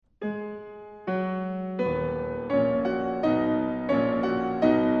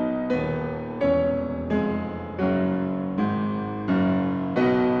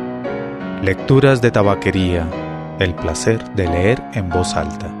Lecturas de tabaquería. El placer de leer en voz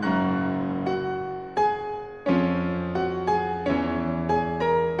alta.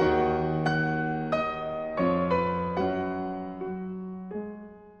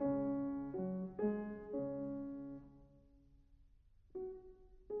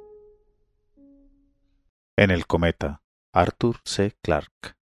 En el cometa. Arthur C.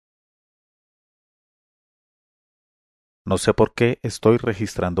 Clarke. No sé por qué estoy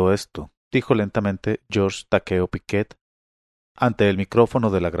registrando esto, dijo lentamente George Takeo Piquet ante el micrófono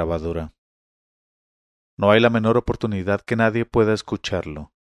de la grabadora. No hay la menor oportunidad que nadie pueda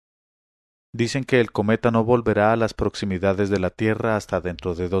escucharlo. Dicen que el cometa no volverá a las proximidades de la Tierra hasta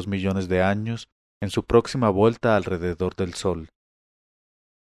dentro de 2 millones de años en su próxima vuelta alrededor del Sol.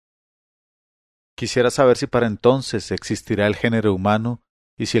 Quisiera saber si para entonces existirá el género humano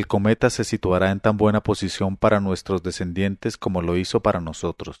y si el cometa se situará en tan buena posición para nuestros descendientes como lo hizo para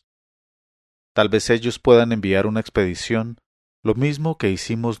nosotros. Tal vez ellos puedan enviar una expedición, lo mismo que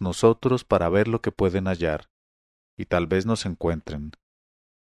hicimos nosotros para ver lo que pueden hallar, y tal vez nos encuentren.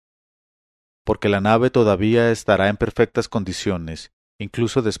 Porque la nave todavía estará en perfectas condiciones,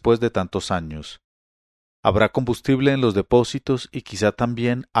 incluso después de tantos años. Habrá combustible en los depósitos y quizá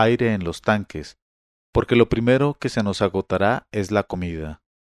también aire en los tanques, porque lo primero que se nos agotará es la comida.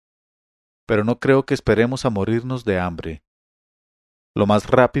 Pero no creo que esperemos a morirnos de hambre. Lo más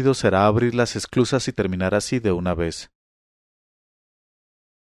rápido será abrir las esclusas y terminar así de una vez.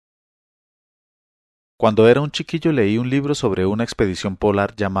 Cuando era un chiquillo leí un libro sobre una expedición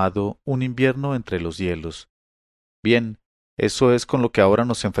polar llamado Un invierno entre los hielos. Bien, eso es con lo que ahora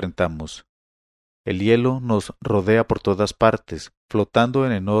nos enfrentamos. El hielo nos rodea por todas partes, flotando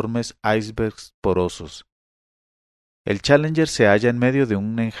en enormes icebergs porosos. El Challenger se halla en medio de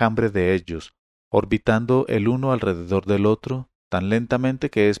un enjambre de ellos, orbitando el uno alrededor del otro, tan lentamente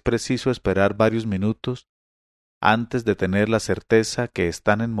que es preciso esperar varios minutos antes de tener la certeza que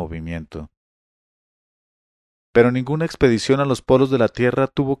están en movimiento. Pero ninguna expedición a los polos de la Tierra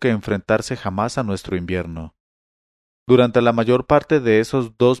tuvo que enfrentarse jamás a nuestro invierno. Durante la mayor parte de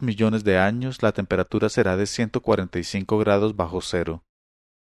esos 2 millones de años la temperatura será de 145 grados bajo cero.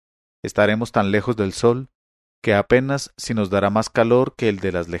 Estaremos tan lejos del Sol que apenas si nos dará más calor que el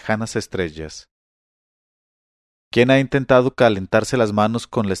de las lejanas estrellas. ¿Quién ha intentado calentarse las manos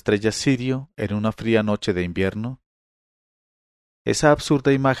con la estrella Sirio en una fría noche de invierno? Esa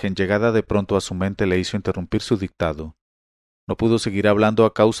absurda imagen llegada de pronto a su mente le hizo interrumpir su dictado. No pudo seguir hablando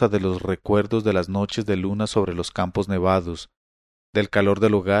a causa de los recuerdos de las noches de luna sobre los campos nevados, del calor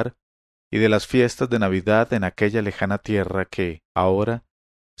del hogar y de las fiestas de Navidad en aquella lejana tierra que, ahora,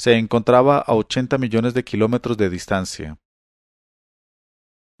 se encontraba a 80 millones de kilómetros de distancia.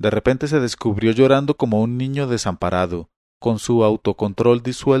 De repente se descubrió llorando como un niño desamparado, con su autocontrol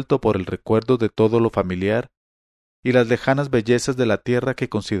disuelto por el recuerdo de todo lo familiar y las lejanas bellezas de la tierra que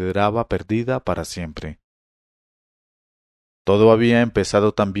consideraba perdida para siempre. Todo había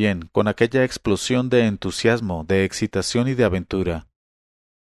empezado también con aquella explosión de entusiasmo, de excitación y de aventura.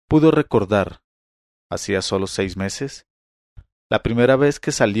 Pudo recordar, hacía solo 6 meses, la primera vez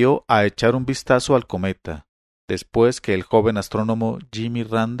que salió a echar un vistazo al cometa, después que el joven astrónomo Jimmy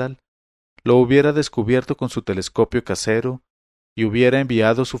Randall lo hubiera descubierto con su telescopio casero y hubiera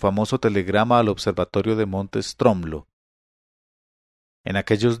enviado su famoso telegrama al observatorio de Monte Stromlo. En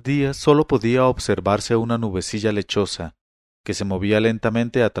aquellos días sólo podía observarse una nubecilla lechosa que se movía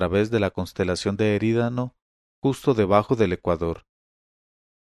lentamente a través de la constelación de Erídano justo debajo del ecuador.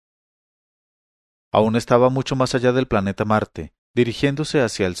 Aún estaba mucho más allá del planeta Marte, dirigiéndose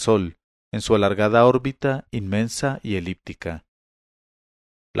hacia el Sol, en su alargada órbita inmensa y elíptica.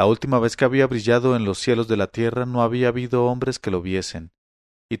 La última vez que había brillado en los cielos de la Tierra no había habido hombres que lo viesen,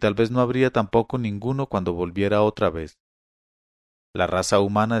 y tal vez no habría tampoco ninguno cuando volviera otra vez. La raza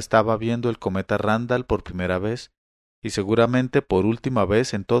humana estaba viendo el cometa Randall por primera vez, y seguramente por última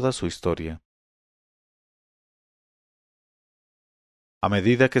vez en toda su historia. A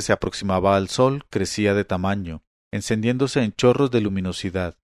medida que se aproximaba al Sol, crecía de tamaño, encendiéndose en chorros de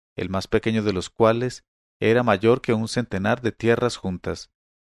luminosidad, el más pequeño de los cuales era mayor que un centenar de tierras juntas.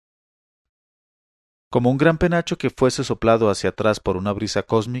 Como un gran penacho que fuese soplado hacia atrás por una brisa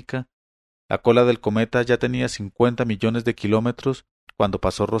cósmica, la cola del cometa ya tenía 50 millones de kilómetros cuando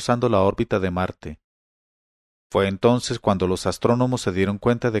pasó rozando la órbita de Marte. Fue entonces cuando los astrónomos se dieron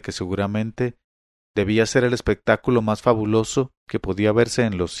cuenta de que seguramente debía ser el espectáculo más fabuloso que podía verse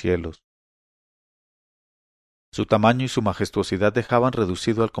en los cielos. Su tamaño y su majestuosidad dejaban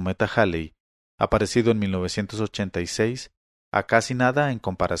reducido al cometa Halley, aparecido en 1986, a casi nada en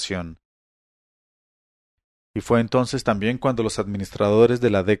comparación. Y fue entonces también cuando los administradores de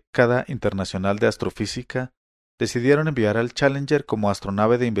la década internacional de astrofísica decidieron enviar al Challenger como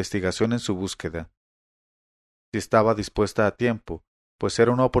astronave de investigación en su búsqueda. Si estaba dispuesta a tiempo, pues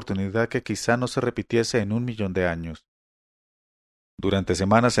era una oportunidad que quizá no se repitiese en 1 millón de años. Durante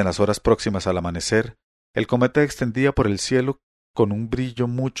semanas, en las horas próximas al amanecer, el cometa extendía por el cielo con un brillo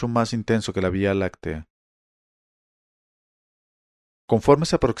mucho más intenso que la Vía Láctea. Conforme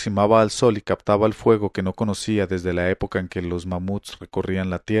se aproximaba al Sol y captaba el fuego que no conocía desde la época en que los mamuts recorrían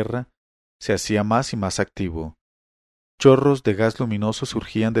la Tierra, se hacía más y más activo. Chorros de gas luminoso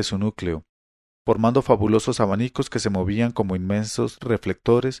surgían de su núcleo, formando fabulosos abanicos que se movían como inmensos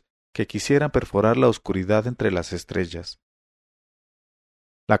reflectores que quisieran perforar la oscuridad entre las estrellas.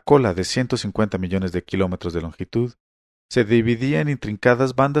 La cola de 150 millones de kilómetros de longitud se dividía en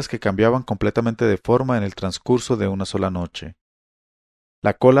intrincadas bandas que cambiaban completamente de forma en el transcurso de una sola noche.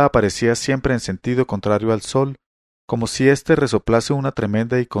 La cola aparecía siempre en sentido contrario al Sol, como si éste resoplase una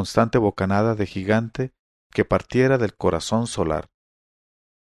tremenda y constante bocanada de gigante que partiera del corazón solar.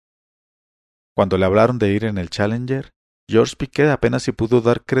 Cuando le hablaron de ir en el Challenger, George Piquet apenas si pudo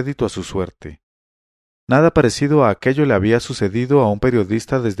dar crédito a su suerte. Nada parecido a aquello le había sucedido a un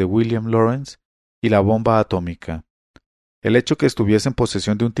periodista desde William Lawrence y la bomba atómica. El hecho que estuviese en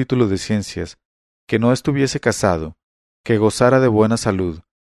posesión de un título de ciencias, que no estuviese casado, que gozara de buena salud,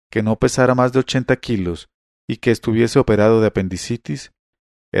 que no pesara más de 80 kilos y que estuviese operado de apendicitis,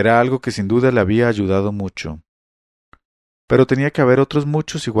 era algo que sin duda le había ayudado mucho. Pero tenía que haber otros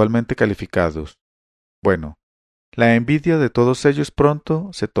muchos igualmente calificados. Bueno, la envidia de todos ellos pronto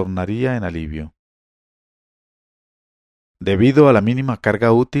se tornaría en alivio. Debido a la mínima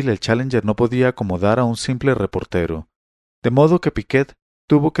carga útil, el Challenger no podía acomodar a un simple reportero, de modo que Piquet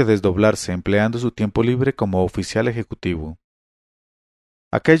tuvo que desdoblarse empleando su tiempo libre como oficial ejecutivo.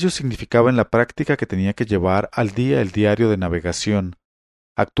 Aquello significaba en la práctica que tenía que llevar al día el diario de navegación,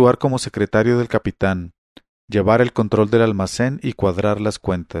 actuar como secretario del capitán, llevar el control del almacén y cuadrar las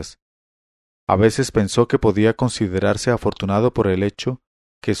cuentas. A veces pensó que podía considerarse afortunado por el hecho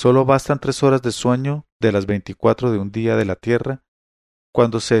que sólo bastan 3 horas de sueño de las 24 de un día de la Tierra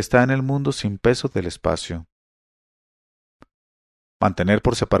cuando se está en el mundo sin peso del espacio. Mantener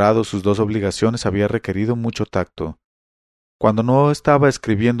por separado sus dos obligaciones había requerido mucho tacto. Cuando no estaba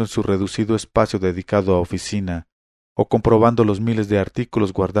escribiendo en su reducido espacio dedicado a oficina o comprobando los miles de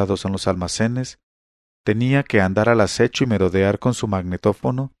artículos guardados en los almacenes, tenía que andar al acecho y merodear con su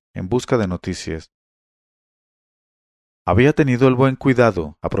magnetófono en busca de noticias. Había tenido el buen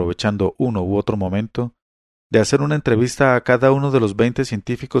cuidado, aprovechando uno u otro momento, de hacer una entrevista a cada uno de los 20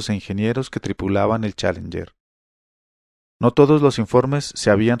 científicos e ingenieros que tripulaban el Challenger. No todos los informes se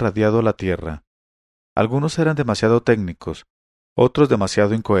habían radiado a la Tierra. Algunos eran demasiado técnicos, otros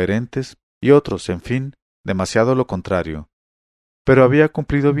demasiado incoherentes y otros, en fin, demasiado lo contrario. Pero había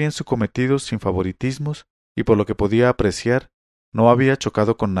cumplido bien su cometido sin favoritismos y por lo que podía apreciar, no había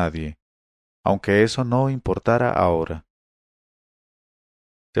chocado con nadie, aunque eso no importara ahora.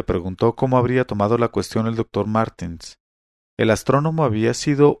 Se preguntó cómo habría tomado la cuestión el doctor Martins. El astrónomo había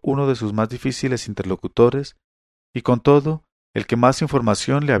sido uno de sus más difíciles interlocutores y con todo, el que más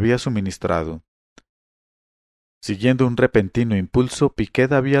información le había suministrado. Siguiendo un repentino impulso,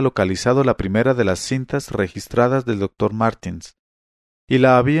 Piquet había localizado la primera de las cintas registradas del doctor Martins y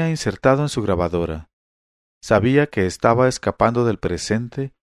la había insertado en su grabadora. Sabía que estaba escapando del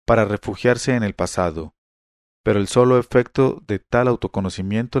presente para refugiarse en el pasado, pero el solo efecto de tal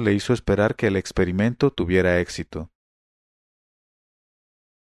autoconocimiento le hizo esperar que el experimento tuviera éxito.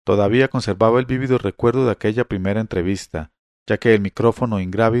 Todavía conservaba el vívido recuerdo de aquella primera entrevista, ya que el micrófono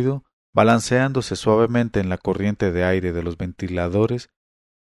ingrávido, balanceándose suavemente en la corriente de aire de los ventiladores,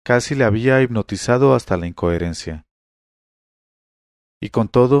 casi le había hipnotizado hasta la incoherencia. Y con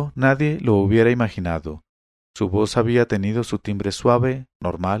todo nadie lo hubiera imaginado. Su voz había tenido su timbre suave,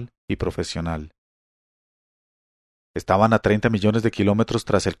 normal y profesional. Estaban a 30 millones de kilómetros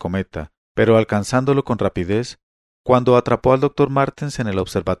tras el cometa, pero alcanzándolo con rapidez, cuando atrapó al doctor Martens en el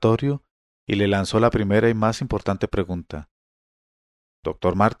observatorio y le lanzó la primera y más importante pregunta.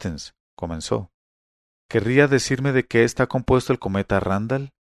 Doctor Martens, comenzó, ¿querría decirme de qué está compuesto el cometa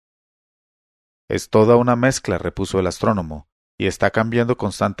Randall? Es toda una mezcla, repuso el astrónomo, y está cambiando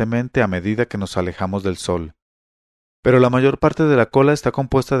constantemente a medida que nos alejamos del Sol. Pero la mayor parte de la cola está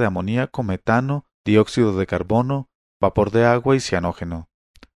compuesta de amoníaco, metano, dióxido de carbono, vapor de agua y cianógeno.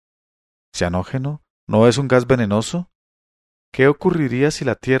 ¿Cianógeno? ¿No es un gas venenoso? ¿Qué ocurriría si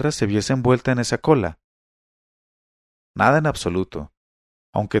la Tierra se viese envuelta en esa cola? Nada en absoluto.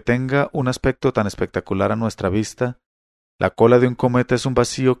 Aunque tenga un aspecto tan espectacular a nuestra vista, la cola de un cometa es un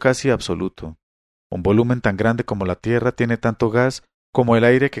vacío casi absoluto. Un volumen tan grande como la Tierra tiene tanto gas como el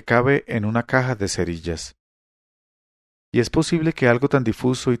aire que cabe en una caja de cerillas. ¿Y es posible que algo tan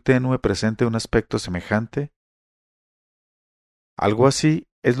difuso y tenue presente un aspecto semejante? Algo así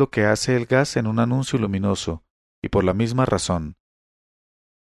es lo que hace el gas en un anuncio luminoso, y por la misma razón.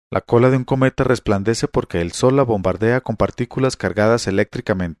 La cola de un cometa resplandece porque el Sol la bombardea con partículas cargadas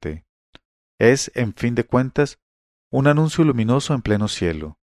eléctricamente. Es, en fin de cuentas, un anuncio luminoso en pleno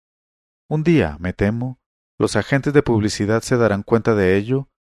cielo. Un día, me temo, los agentes de publicidad se darán cuenta de ello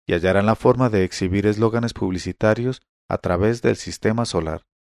y hallarán la forma de exhibir eslóganes publicitarios a través del sistema solar.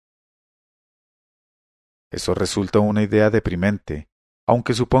 Eso resulta una idea deprimente,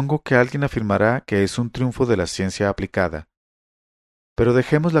 aunque supongo que alguien afirmará que es un triunfo de la ciencia aplicada. Pero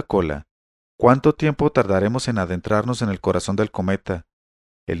dejemos la cola. ¿Cuánto tiempo tardaremos en adentrarnos en el corazón del cometa,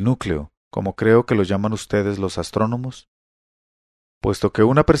 el núcleo, como creo que lo llaman ustedes los astrónomos? Puesto que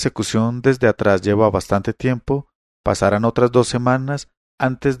una persecución desde atrás lleva bastante tiempo, pasarán otras 2 semanas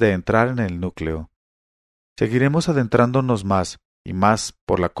antes de entrar en el núcleo. Seguiremos adentrándonos más y más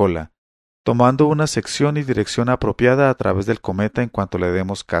por la cola, tomando una sección y dirección apropiada a través del cometa en cuanto le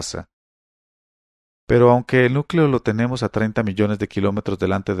demos caza. Pero aunque el núcleo lo tenemos a 30 millones de kilómetros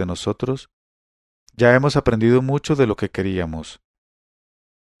delante de nosotros, ya hemos aprendido mucho de lo que queríamos.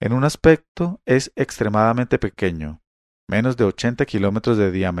 En un aspecto es extremadamente pequeño, menos de 80 kilómetros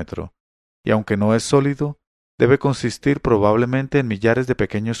de diámetro, y aunque no es sólido, debe consistir probablemente en millares de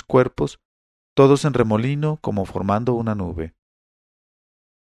pequeños cuerpos, todos en remolino como formando una nube.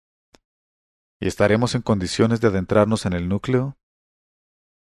 ¿Y estaremos en condiciones de adentrarnos en el núcleo?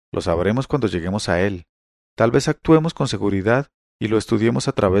 Lo sabremos cuando lleguemos a él. Tal vez actuemos con seguridad y lo estudiemos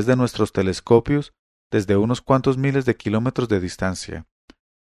a través de nuestros telescopios desde unos cuantos miles de kilómetros de distancia.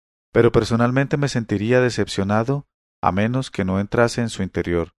 Pero personalmente me sentiría decepcionado a menos que no entrase en su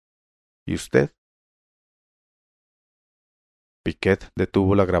interior. ¿Y usted? Piquet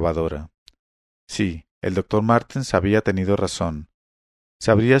detuvo la grabadora. Sí, el doctor Martens había tenido razón.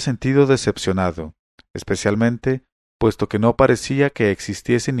 Se habría sentido decepcionado, especialmente puesto que no parecía que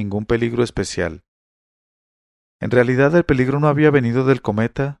existiese ningún peligro especial. En realidad el peligro no había venido del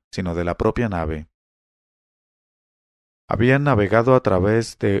cometa, sino de la propia nave. Habían navegado a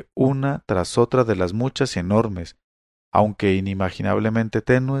través de una tras otra de las muchas y enormes, aunque inimaginablemente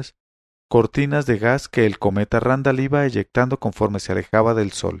tenues, cortinas de gas que el cometa Randall iba eyectando conforme se alejaba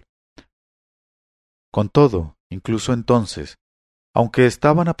del Sol. Con todo, incluso entonces, aunque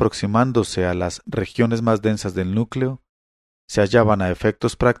estaban aproximándose a las regiones más densas del núcleo, se hallaban a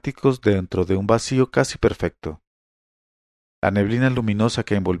efectos prácticos dentro de un vacío casi perfecto. La neblina luminosa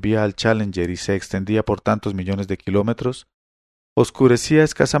que envolvía al Challenger y se extendía por tantos millones de kilómetros, oscurecía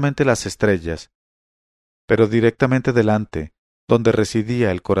escasamente las estrellas, pero directamente delante, donde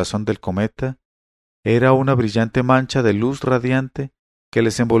residía el corazón del cometa, era una brillante mancha de luz radiante que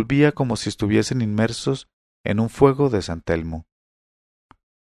les envolvía como si estuviesen inmersos en un fuego de San Telmo.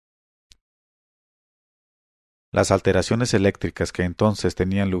 Las alteraciones eléctricas que entonces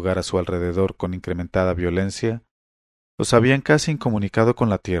tenían lugar a su alrededor con incrementada violencia, los habían casi incomunicado con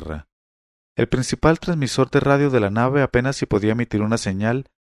la Tierra. El principal transmisor de radio de la nave apenas si podía emitir una señal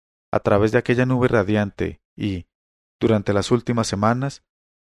a través de aquella nube radiante y, durante las últimas semanas,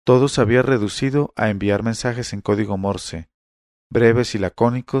 todo se había reducido a enviar mensajes en código Morse, breves y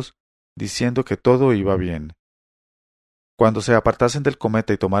lacónicos, diciendo que todo iba bien. Cuando se apartasen del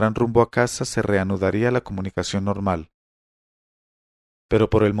cometa y tomaran rumbo a casa, se reanudaría la comunicación normal. Pero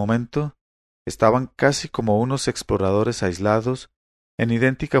por el momento, estaban casi como unos exploradores aislados, en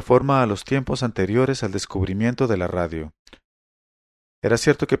idéntica forma a los tiempos anteriores al descubrimiento de la radio. Era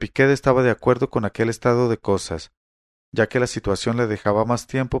cierto que Piquet estaba de acuerdo con aquel estado de cosas, ya que la situación le dejaba más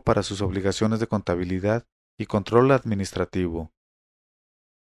tiempo para sus obligaciones de contabilidad y control administrativo.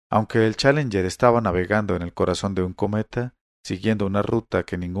 Aunque el Challenger estaba navegando en el corazón de un cometa, siguiendo una ruta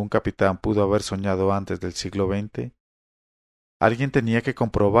que ningún capitán pudo haber soñado antes del siglo XX, alguien tenía que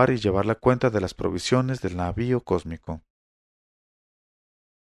comprobar y llevar la cuenta de las provisiones del navío cósmico.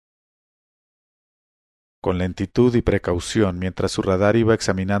 Con lentitud y precaución, mientras su radar iba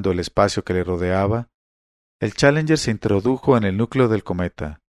examinando el espacio que le rodeaba, el Challenger se introdujo en el núcleo del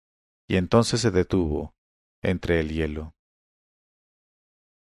cometa, y entonces se detuvo, entre el hielo.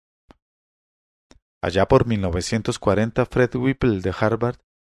 Allá por 1940, Fred Whipple de Harvard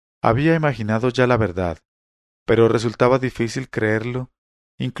había imaginado ya la verdad, pero resultaba difícil creerlo,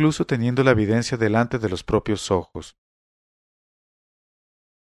 incluso teniendo la evidencia delante de los propios ojos.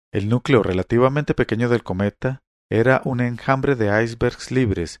 El núcleo relativamente pequeño del cometa era un enjambre de icebergs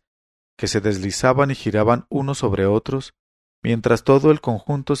libres, que se deslizaban y giraban unos sobre otros, mientras todo el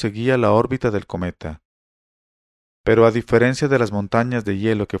conjunto seguía la órbita del cometa. Pero a diferencia de las montañas de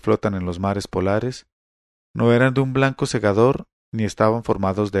hielo que flotan en los mares polares, no eran de un blanco cegador ni estaban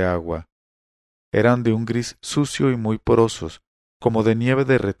formados de agua. Eran de un gris sucio y muy porosos, como de nieve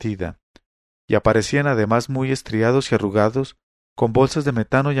derretida, y aparecían además muy estriados y arrugados, con bolsas de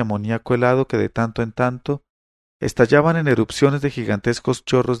metano y amoníaco helado que de tanto en tanto estallaban en erupciones de gigantescos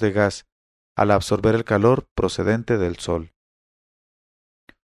chorros de gas al absorber el calor procedente del sol.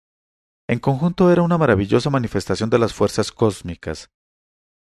 En conjunto era una maravillosa manifestación de las fuerzas cósmicas,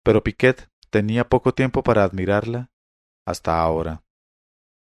 pero Piquet tenía poco tiempo para admirarla hasta ahora.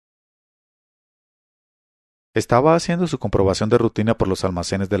 Estaba haciendo su comprobación de rutina por los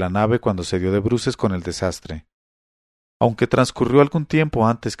almacenes de la nave cuando se dio de bruces con el desastre. Aunque transcurrió algún tiempo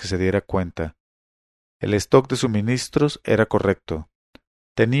antes que se diera cuenta, el stock de suministros era correcto.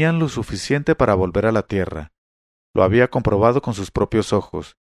 Tenían lo suficiente para volver a la Tierra. Lo había comprobado con sus propios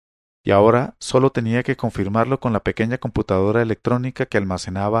ojos, y ahora solo tenía que confirmarlo con la pequeña computadora electrónica que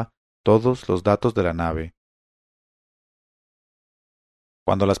almacenaba todos los datos de la nave.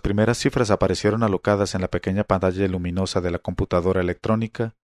 Cuando las primeras cifras aparecieron alocadas en la pequeña pantalla luminosa de la computadora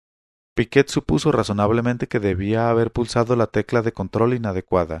electrónica, Piquet supuso razonablemente que debía haber pulsado la tecla de control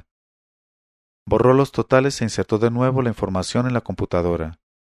inadecuada. Borró los totales e insertó de nuevo la información en la computadora.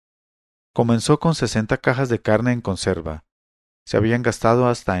 Comenzó con 60 cajas de carne en conserva. Se habían gastado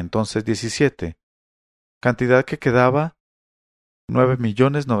hasta entonces 17, cantidad que quedaba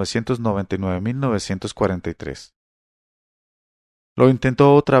 9.999.943. Lo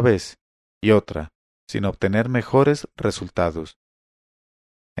intentó otra vez y otra, sin obtener mejores resultados.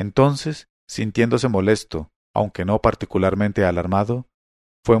 Entonces, sintiéndose molesto, aunque no particularmente alarmado,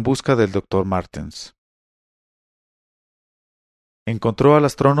 fue en busca del doctor Martens. Encontró al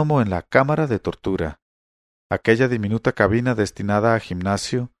astrónomo en la cámara de tortura, aquella diminuta cabina destinada a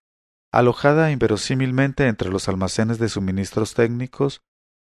gimnasio, alojada inverosímilmente entre los almacenes de suministros técnicos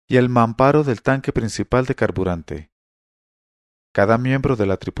y el mamparo del tanque principal de carburante. Cada miembro de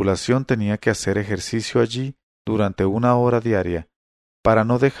la tripulación tenía que hacer ejercicio allí durante 1 hora diaria, para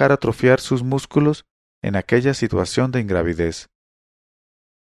no dejar atrofiar sus músculos en aquella situación de ingravidez.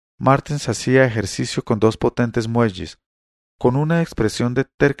 Martens hacía ejercicio con 2 potentes muelles, con una expresión de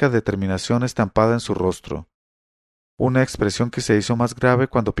terca determinación estampada en su rostro, una expresión que se hizo más grave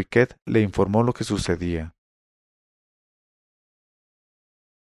cuando Piquet le informó lo que sucedía.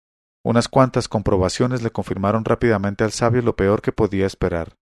 Unas cuantas comprobaciones le confirmaron rápidamente al sabio lo peor que podía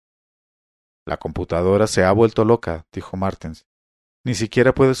esperar. La computadora se ha vuelto loca, dijo Martens. Ni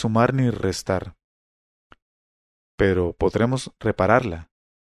siquiera puede sumar ni restar. Pero podremos repararla.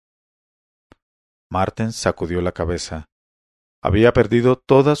 Martens sacudió la cabeza. Había perdido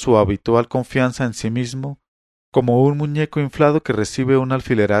toda su habitual confianza en sí mismo, como un muñeco inflado que recibe un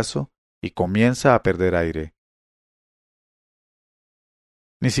alfilerazo y comienza a perder aire.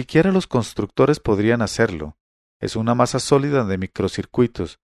 Ni siquiera los constructores podrían hacerlo. Es una masa sólida de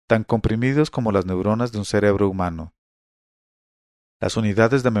microcircuitos, tan comprimidos como las neuronas de un cerebro humano. Las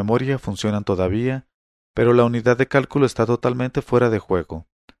unidades de memoria funcionan todavía, pero la unidad de cálculo está totalmente fuera de juego.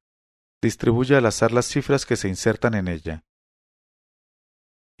 Distribuye al azar las cifras que se insertan en ella.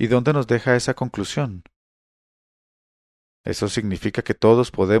 ¿Y dónde nos deja esa conclusión? Eso significa que todos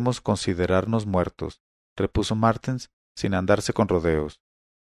podemos considerarnos muertos, repuso Martens sin andarse con rodeos.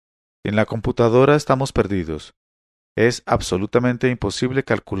 Sin la computadora estamos perdidos. Es absolutamente imposible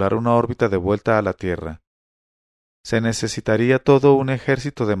calcular una órbita de vuelta a la Tierra. Se necesitaría todo un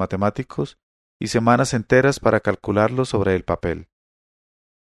ejército de matemáticos y semanas enteras para calcularlo sobre el papel.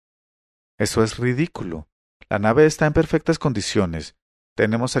 Eso es ridículo. La nave está en perfectas condiciones.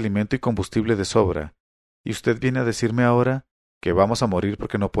 Tenemos alimento y combustible de sobra. Y usted viene a decirme ahora que vamos a morir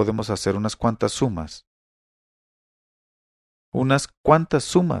porque no podemos hacer unas cuantas sumas. Unas cuantas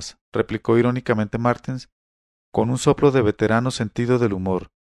sumas, replicó irónicamente Martens, con un soplo de veterano sentido del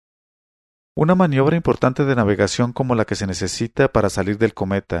humor. Una maniobra importante de navegación como la que se necesita para salir del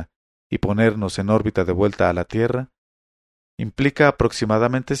cometa y ponernos en órbita de vuelta a la Tierra implica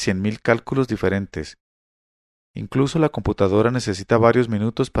aproximadamente 100.000 cálculos diferentes. Incluso la computadora necesita varios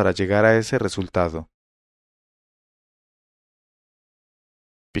minutos para llegar a ese resultado.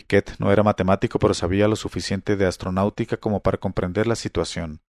 Piquet no era matemático, pero sabía lo suficiente de astronáutica como para comprender la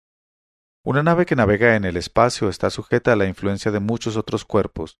situación. Una nave que navega en el espacio está sujeta a la influencia de muchos otros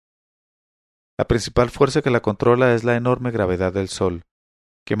cuerpos. La principal fuerza que la controla es la enorme gravedad del Sol,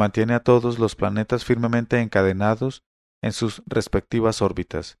 que mantiene a todos los planetas firmemente encadenados en sus respectivas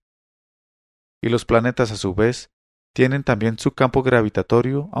órbitas. Y los planetas, a su vez, tienen también su campo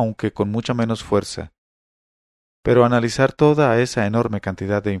gravitatorio, aunque con mucha menos fuerza. Pero analizar toda esa enorme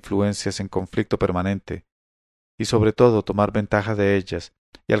cantidad de influencias en conflicto permanente, y sobre todo tomar ventaja de ellas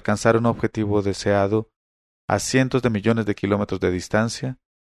y alcanzar un objetivo deseado a cientos de millones de kilómetros de distancia,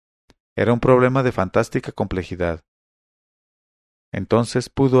 era un problema de fantástica complejidad. Entonces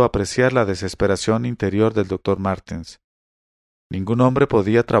pudo apreciar la desesperación interior del doctor Martens. Ningún hombre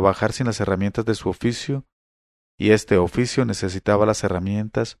podía trabajar sin las herramientas de su oficio, y este oficio necesitaba las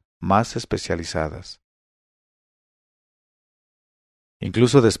herramientas más especializadas.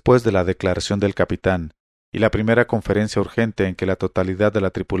 Incluso después de la declaración del capitán y la primera conferencia urgente en que la totalidad de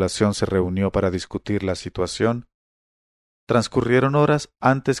la tripulación se reunió para discutir la situación, transcurrieron horas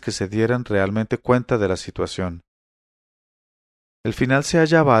antes que se dieran realmente cuenta de la situación. El final se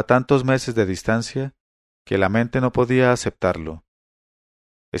hallaba a tantos meses de distancia que la mente no podía aceptarlo.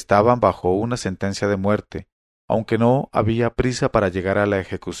 Estaban bajo una sentencia de muerte, aunque no había prisa para llegar a la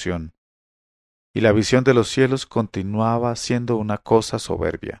ejecución, y la visión de los cielos continuaba siendo una cosa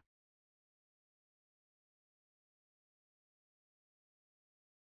soberbia.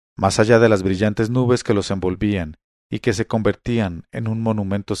 Más allá de las brillantes nubes que los envolvían y que se convertían en un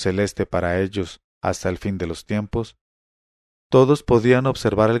monumento celeste para ellos hasta el fin de los tiempos, todos podían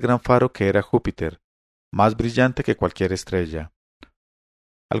observar el gran faro que era Júpiter, más brillante que cualquier estrella.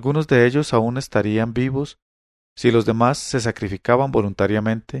 Algunos de ellos aún estarían vivos si los demás se sacrificaban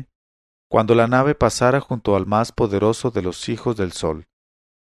voluntariamente cuando la nave pasara junto al más poderoso de los hijos del Sol.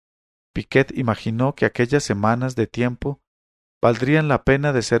 Piquet imaginó que aquellas semanas de tiempo valdrían la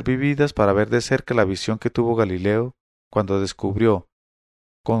pena de ser vividas para ver de cerca la visión que tuvo Galileo cuando descubrió,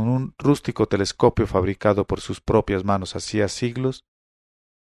 con un rústico telescopio fabricado por sus propias manos hacía siglos,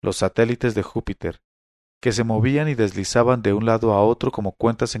 los satélites de Júpiter, que se movían y deslizaban de un lado a otro como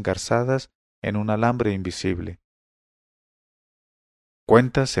cuentas engarzadas en un alambre invisible.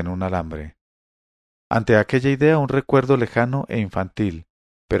 Cuentas en un alambre. Ante aquella idea un recuerdo lejano e infantil,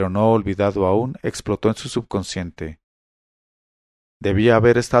 pero no olvidado aún, explotó en su subconsciente. Debía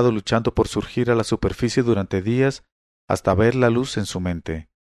haber estado luchando por surgir a la superficie durante días hasta ver la luz en su mente.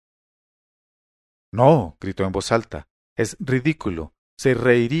 No, gritó en voz alta, es ridículo, se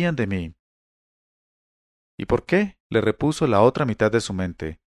reirían de mí. ¿Y por qué? Le repuso la otra mitad de su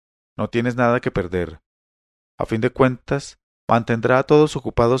mente. No tienes nada que perder. A fin de cuentas, mantendrá a todos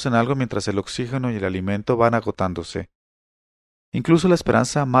ocupados en algo mientras el oxígeno y el alimento van agotándose. Incluso la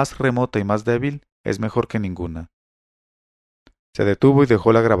esperanza más remota y más débil es mejor que ninguna. Se detuvo y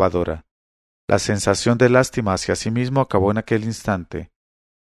dejó la grabadora. La sensación de lástima hacia sí mismo acabó en aquel instante.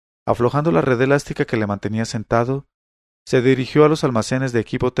 Aflojando la red elástica que le mantenía sentado, se dirigió a los almacenes de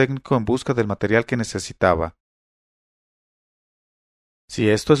equipo técnico en busca del material que necesitaba. Si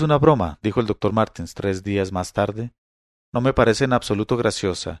esto es una broma, dijo el doctor Martens 3 días más tarde, no me parece en absoluto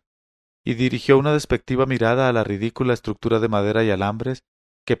graciosa, y dirigió una despectiva mirada a la ridícula estructura de madera y alambres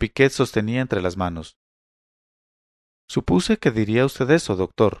que Piquet sostenía entre las manos. Supuse que diría usted eso,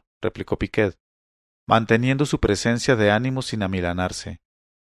 doctor, replicó Piquet, manteniendo su presencia de ánimo sin amilanarse.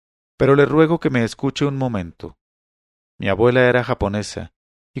 Pero le ruego que me escuche un momento. Mi abuela era japonesa,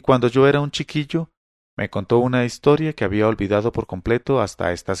 y cuando yo era un chiquillo, me contó una historia que había olvidado por completo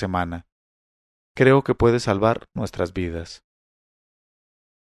hasta esta semana. Creo que puede salvar nuestras vidas.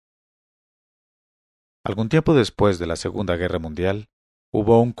 Algún tiempo después de la Segunda Guerra Mundial,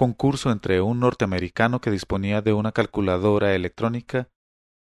 hubo un concurso entre un norteamericano que disponía de una calculadora electrónica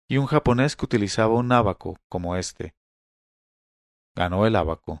y un japonés que utilizaba un ábaco como este. Ganó el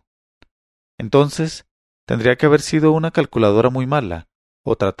ábaco. Entonces, tendría que haber sido una calculadora muy mala,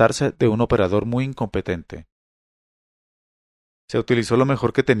 o tratarse de un operador muy incompetente. Se utilizó lo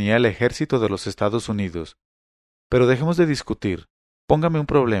mejor que tenía el ejército de los Estados Unidos. Pero dejemos de discutir. Póngame un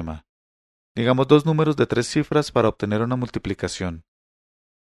problema. Digamos 2 números de 3 cifras para obtener una multiplicación.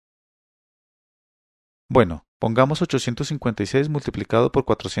 Bueno, pongamos 856 multiplicado por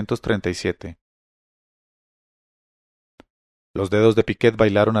 437. Los dedos de Piquet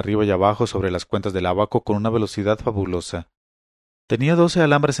bailaron arriba y abajo sobre las cuentas del ábaco con una velocidad fabulosa. Tenía 12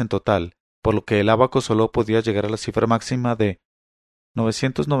 alambres en total, por lo que el ábaco solo podía llegar a la cifra máxima de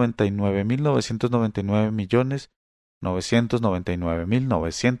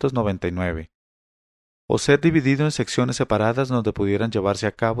 999.999.999.999, o ser dividido en secciones separadas donde pudieran llevarse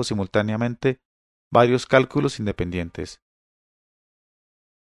a cabo simultáneamente varios cálculos independientes.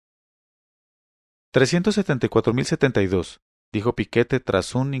 374.072, dijo Piquete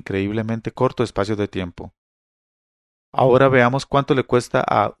tras un increíblemente corto espacio de tiempo. Ahora veamos cuánto le cuesta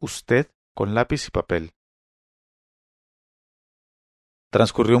a usted con lápiz y papel.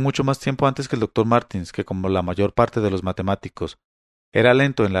 Transcurrió mucho más tiempo antes que el doctor Martins, que como la mayor parte de los matemáticos era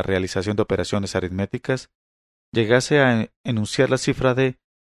lento en la realización de operaciones aritméticas, llegase a enunciar la cifra de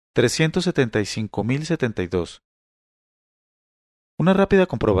 375.072. Una rápida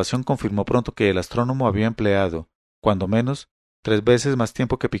comprobación confirmó pronto que el astrónomo había empleado, cuando menos, 3 veces más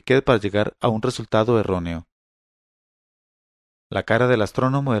tiempo que Piquet para llegar a un resultado erróneo. La cara del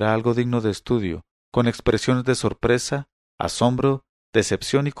astrónomo era algo digno de estudio, con expresiones de sorpresa, asombro,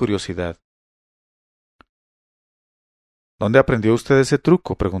 decepción y curiosidad. ¿Dónde aprendió usted ese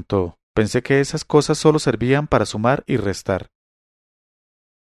truco?, preguntó. Pensé que esas cosas solo servían para sumar y restar.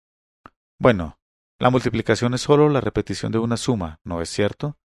 Bueno, la multiplicación es solo la repetición de una suma, ¿no es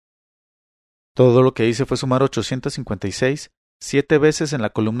cierto? Todo lo que hice fue sumar 856, 7 veces en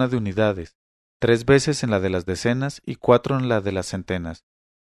la columna de unidades, 3 veces en la de las decenas y 4 en la de las centenas.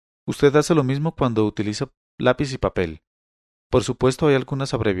 Usted hace lo mismo cuando utiliza lápiz y papel. Por supuesto hay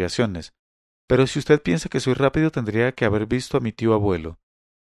algunas abreviaciones, pero si usted piensa que soy rápido tendría que haber visto a mi tío abuelo.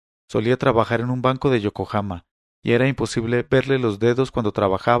 Solía trabajar en un banco de Yokohama, y era imposible verle los dedos cuando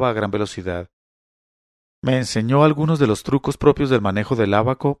trabajaba a gran velocidad. Me enseñó algunos de los trucos propios del manejo del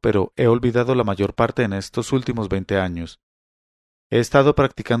ábaco, pero he olvidado la mayor parte en estos últimos 20 años. He estado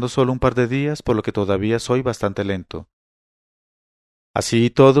practicando solo un par de días, por lo que todavía soy bastante lento. Así y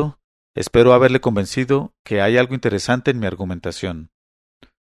todo, espero haberle convencido que hay algo interesante en mi argumentación.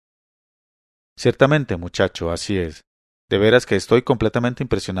 Ciertamente, muchacho, así es. De veras que estoy completamente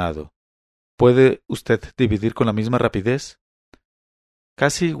impresionado. ¿Puede usted dividir con la misma rapidez?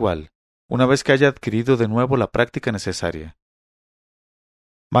 Casi igual, una vez que haya adquirido de nuevo la práctica necesaria.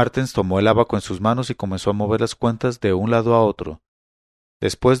 Martens tomó el ábaco en sus manos y comenzó a mover las cuentas de un lado a otro.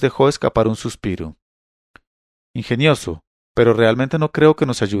 Después dejó escapar un suspiro. Ingenioso, pero realmente no creo que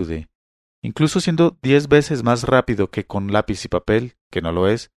nos ayude. Incluso siendo 10 veces más rápido que con lápiz y papel, que no lo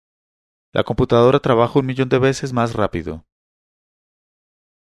es, la computadora trabaja 1.000.000 de veces más rápido.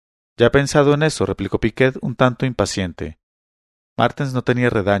 Ya he pensado en eso, replicó Piquet un tanto impaciente. Martens no tenía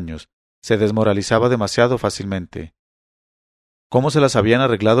redaños, se desmoralizaba demasiado fácilmente. ¿Cómo se las habían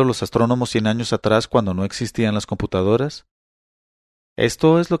arreglado los astrónomos 100 años atrás cuando no existían las computadoras?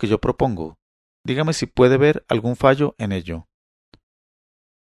 Esto es lo que yo propongo. Dígame si puede ver algún fallo en ello.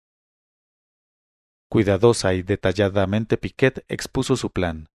 Cuidadosa y detalladamente Piquet expuso su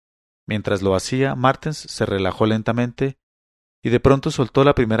plan. Mientras lo hacía, Martens se relajó lentamente y de pronto soltó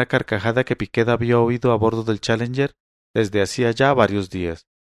la primera carcajada que Piquet había oído a bordo del Challenger desde hacía ya varios días.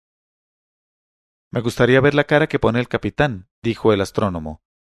 Me gustaría ver la cara que pone el capitán, dijo el astrónomo,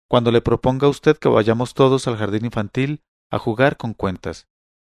 cuando le proponga a usted que vayamos todos al jardín infantil a jugar con cuentas.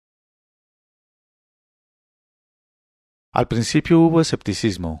 Al principio hubo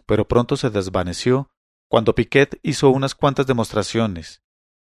escepticismo, pero pronto se desvaneció cuando Piquet hizo unas cuantas demostraciones.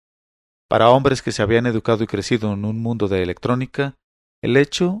 Para hombres que se habían educado y crecido en un mundo de electrónica, el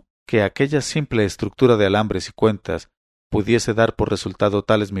hecho que aquella simple estructura de alambres y cuentas pudiese dar por resultado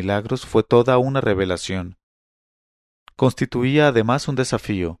tales milagros fue toda una revelación. Constituía además un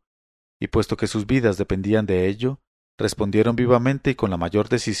desafío, y puesto que sus vidas dependían de ello, respondieron vivamente y con la mayor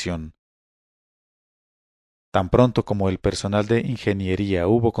decisión. Tan pronto como el personal de ingeniería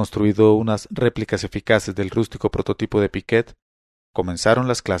hubo construido unas réplicas eficaces del rústico prototipo de Piquet, comenzaron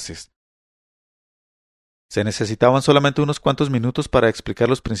las clases. Se necesitaban solamente unos cuantos minutos para explicar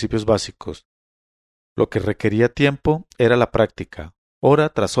los principios básicos. Lo que requería tiempo era la práctica, hora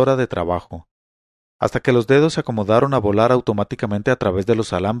tras hora de trabajo, hasta que los dedos se acomodaron a volar automáticamente a través de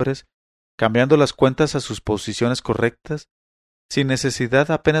los alambres, cambiando las cuentas a sus posiciones correctas, sin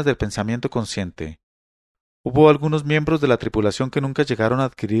necesidad apenas del pensamiento consciente. Hubo algunos miembros de la tripulación que nunca llegaron a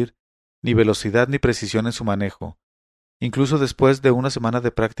adquirir ni velocidad ni precisión en su manejo, incluso después de una semana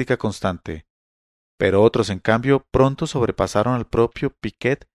de práctica constante, pero otros, en cambio, pronto sobrepasaron al propio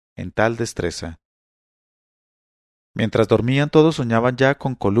Piquet en tal destreza. Mientras dormían todos soñaban ya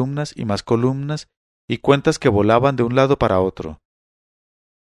con columnas y más columnas y cuentas que volaban de un lado para otro.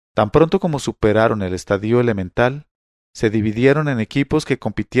 Tan pronto como superaron el estadio elemental, se dividieron en equipos que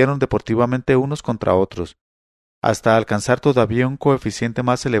compitieron deportivamente unos contra otros, hasta alcanzar todavía un coeficiente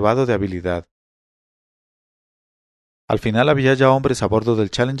más elevado de habilidad. Al final había ya hombres a bordo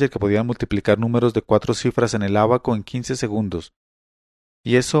del Challenger que podían multiplicar números de 4 cifras en el ábaco en 15 segundos,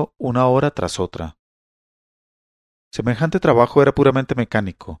 y eso una hora tras otra. Semejante trabajo era puramente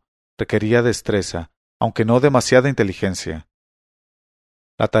mecánico, requería destreza, aunque no demasiada inteligencia.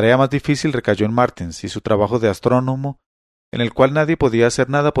 La tarea más difícil recayó en Martens y su trabajo de astrónomo, en el cual nadie podía hacer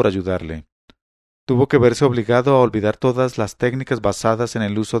nada por ayudarle. Tuvo que verse obligado a olvidar todas las técnicas basadas en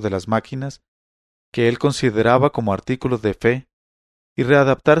el uso de las máquinas, que él consideraba como artículos de fe, y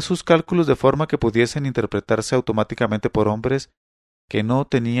readaptar sus cálculos de forma que pudiesen interpretarse automáticamente por hombres que no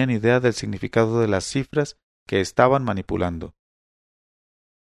tenían idea del significado de las cifras que estaban manipulando.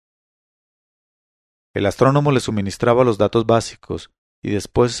 El astrónomo les suministraba los datos básicos, y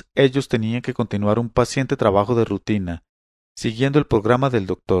después ellos tenían que continuar un paciente trabajo de rutina, siguiendo el programa del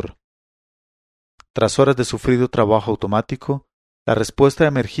doctor. Tras horas de sufrido trabajo automático, la respuesta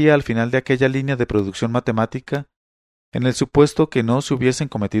emergía al final de aquella línea de producción matemática, en el supuesto que no se hubiesen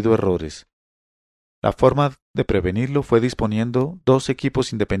cometido errores. La forma de prevenirlo fue disponiendo dos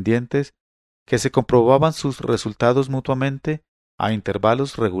equipos independientes que se comprobaban sus resultados mutuamente a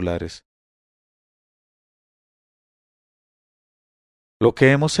intervalos regulares. Lo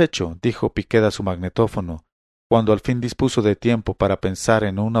que hemos hecho, dijo Piquet a su magnetófono, cuando al fin dispuso de tiempo para pensar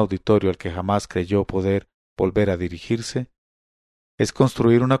en un auditorio al que jamás creyó poder volver a dirigirse, es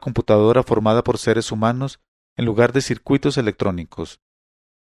construir una computadora formada por seres humanos en lugar de circuitos electrónicos.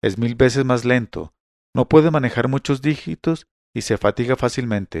 Es 1000 veces más lento, no puede manejar muchos dígitos y se fatiga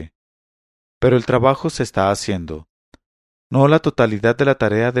fácilmente. Pero el trabajo se está haciendo. No la totalidad de la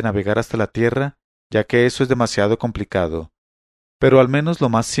tarea de navegar hasta la Tierra, ya que eso es demasiado complicado, pero al menos lo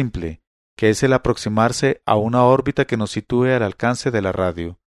más simple, que es el aproximarse a una órbita que nos sitúe al alcance de la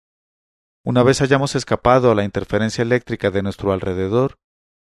radio. Una vez hayamos escapado a la interferencia eléctrica de nuestro alrededor,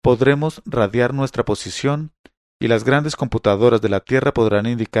 podremos radiar nuestra posición y las grandes computadoras de la Tierra podrán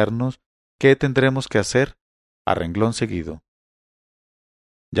indicarnos qué tendremos que hacer a renglón seguido.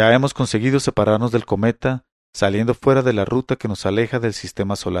 Ya hemos conseguido separarnos del cometa, saliendo fuera de la ruta que nos aleja del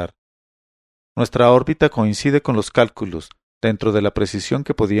sistema solar. Nuestra órbita coincide con los cálculos, dentro de la precisión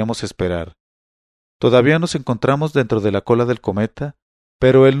que podíamos esperar. Todavía nos encontramos dentro de la cola del cometa,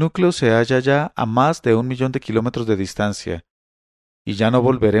 pero el núcleo se halla ya a más de 1.000.000 de kilómetros de distancia, y ya no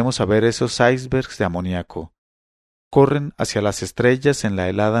volveremos a ver esos icebergs de amoníaco. Corren hacia las estrellas en la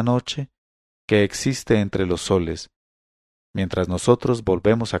helada noche que existe entre los soles, mientras nosotros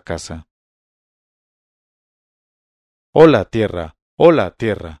volvemos a casa. Hola, Tierra, hola,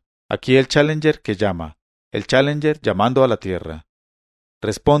 Tierra. Aquí el Challenger que llama, el Challenger llamando a la Tierra.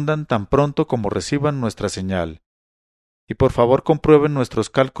 Respondan tan pronto como reciban nuestra señal. Y por favor comprueben nuestros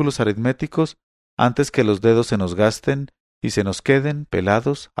cálculos aritméticos antes que los dedos se nos gasten y se nos queden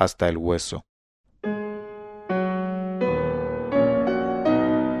pelados hasta el hueso.